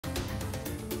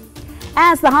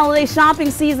As the holiday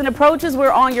shopping season approaches,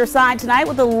 we're on your side tonight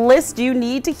with a list you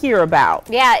need to hear about.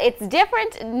 Yeah, it's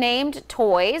different named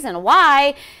toys and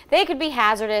why they could be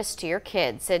hazardous to your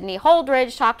kids. Sydney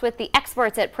Holdridge talked with the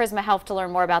experts at Prisma Health to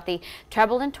learn more about the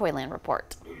Treble and Toyland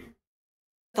report.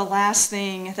 The last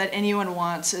thing that anyone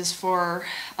wants is for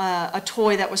a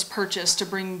toy that was purchased to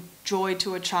bring joy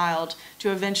to a child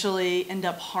to eventually end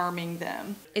up harming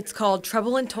them. It's called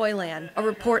Treble and Toyland, a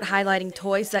report highlighting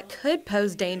toys that could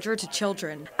pose danger to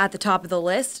children. At the top of the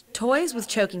list, toys with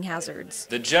choking hazards.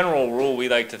 The general rule we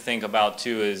like to think about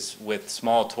too is with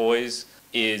small toys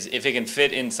is if it can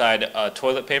fit inside a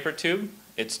toilet paper tube,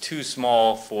 it's too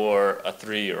small for a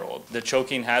 3-year-old. The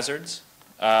choking hazards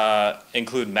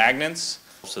include magnets.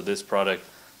 So this product,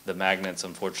 the magnets,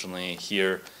 unfortunately,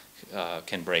 here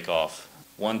can break off.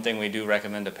 One thing we do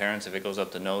recommend to parents, if it goes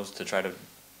up the nose, to try to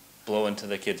blow into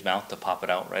the kid's mouth to pop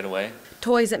it out right away.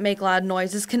 Toys that make loud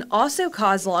noises can also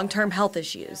cause long-term health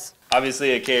issues.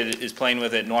 Obviously, a kid is playing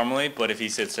with it normally, but if he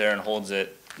sits there and holds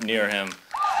it near him,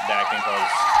 that can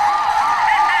cause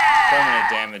permanent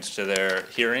damage to their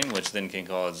hearing, which then can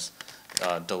cause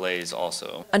delays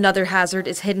also. Another hazard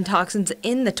is hidden toxins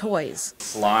in the toys.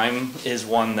 Slime is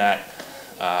one that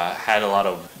had a lot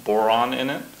of boron in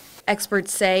it.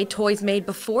 Experts say toys made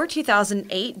before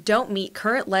 2008 don't meet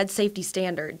current lead safety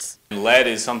standards. Lead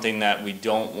is something that we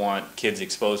don't want kids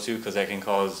exposed to because that can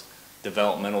cause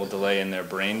developmental delay in their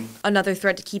brain. Another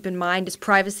threat to keep in mind is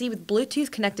privacy with Bluetooth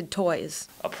connected toys.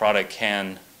 A product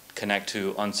can connect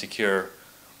to unsecure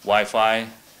Wi-Fi.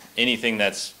 Anything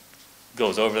that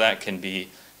goes over that can be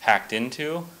hacked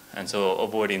into, and so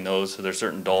avoiding those. So there's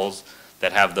certain dolls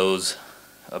that have those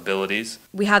abilities.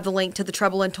 We have the link to the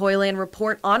Treble and Toyland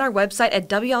report on our website at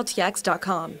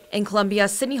WLTX.com. In Columbia,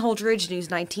 Sydney Holdridge, News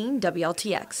 19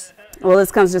 WLTX. Well,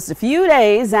 this comes just a few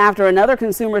days after another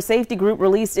consumer safety group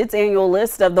released its annual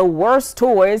list of the worst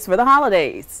toys for the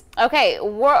holidays. Okay,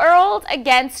 World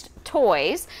Against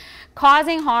Toys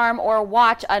Causing Harm or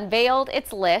Watch unveiled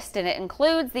its list, and it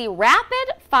includes the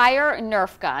Rapid Fire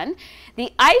Nerf Gun,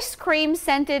 the ice cream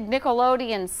scented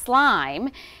Nickelodeon slime,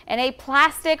 and a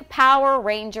plastic Power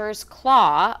Rangers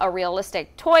claw, a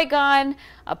realistic toy gun,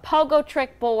 a pogo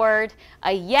trick board,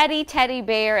 a Yeti teddy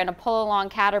bear, and a pull-along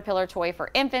caterpillar toy for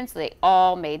infants. They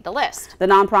all made the list. The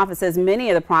nonprofit says many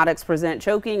of the products present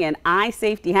choking and eye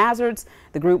safety hazards.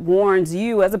 The group warns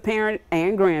you as a parent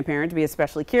and grandparent to be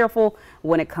especially careful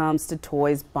when it comes to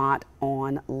toys bought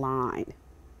online.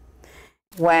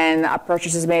 When a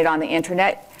purchase is made on the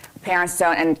internet, parents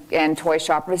don't and toy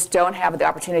shoppers don't have the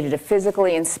opportunity to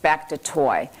physically inspect a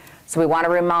toy. So we want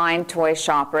to remind toy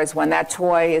shoppers when that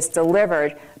toy is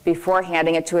delivered, before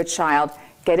handing it to a child,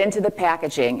 get into the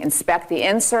packaging, inspect the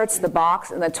inserts, the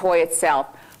box, and the toy itself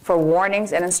for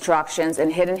warnings and instructions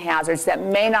and hidden hazards that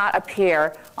may not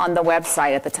appear on the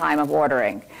website at the time of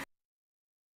ordering.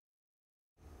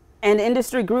 An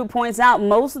industry group points out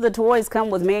most of the toys come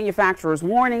with manufacturer's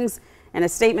warnings. In a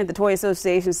statement, the Toy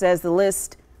Association says the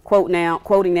list,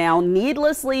 quoting now,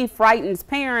 needlessly frightens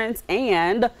parents,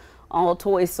 and all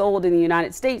toys sold in the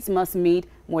United States must meet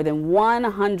more than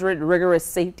 100 rigorous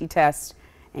safety tests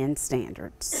and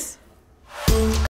standards.